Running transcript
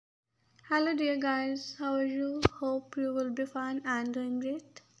Hello, dear guys, how are you? Hope you will be fine and doing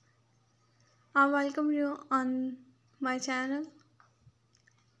great. I welcome you on my channel.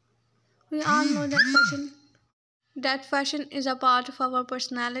 We all know that fashion is a part of our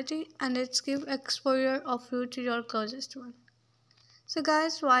personality and it's give exposure of you to your closest one. So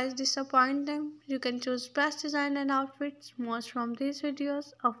guys, why disappoint them? You can choose best design and outfits most from these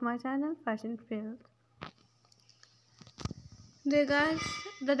videos of my channel Fashion Field. Dear guys,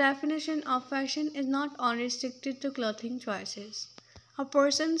 the definition of fashion is not only restricted to clothing choices. A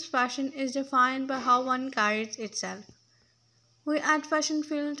person's fashion is defined by how one carries itself. We at Fashion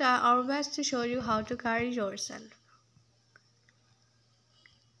Field try our best to show you how to carry yourself.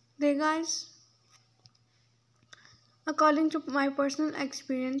 Dear guys, according to my personal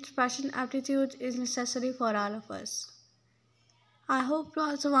experience, fashion aptitude is necessary for all of us. I hope you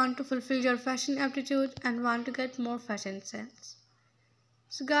also want to fulfill your fashion aptitude and want to get more fashion sense.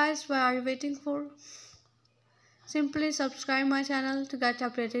 So guys, what are you waiting for? Simply subscribe my channel to get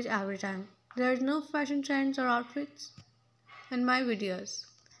updated every time. There is no fashion trends or outfits in my videos.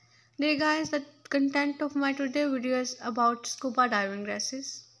 Dear guys, the content of my today video is about scuba diving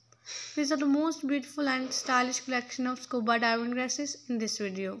dresses. These are the most beautiful and stylish collection of scuba diving dresses in this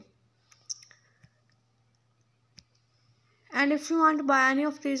video. And if you want to buy any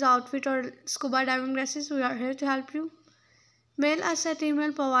of these outfit or scuba diving dresses, we are here to help you. Mail us at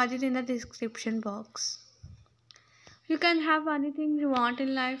email provided in the description box. You can have anything you want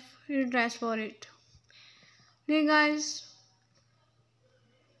in life, you dress for it. Dear guys,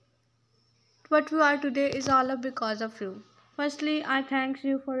 what we are today is all up because of you. Firstly, I thank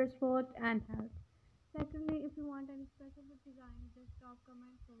you for your support and help. Secondly, if you want any specific design, just drop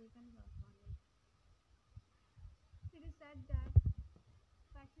comments so we can work on it. It is said that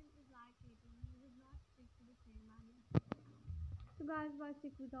fashion is like eating. You should not stick to the same menu. So guys, why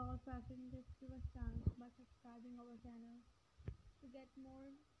stick with our fashion? Just give us chance by subscribing our channel to get more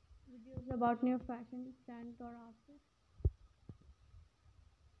videos about new fashion, trends or outfits.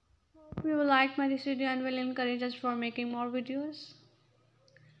 Hope you will like my this video and will encourage us for making more videos.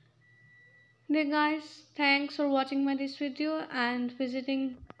 Dear guys, thanks for watching my this video and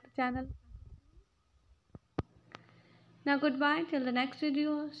visiting the channel. Now goodbye till the next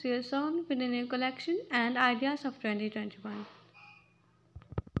video. See you soon with a new collection and ideas of 2021.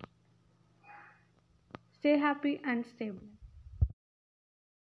 Stay happy and stay blessed.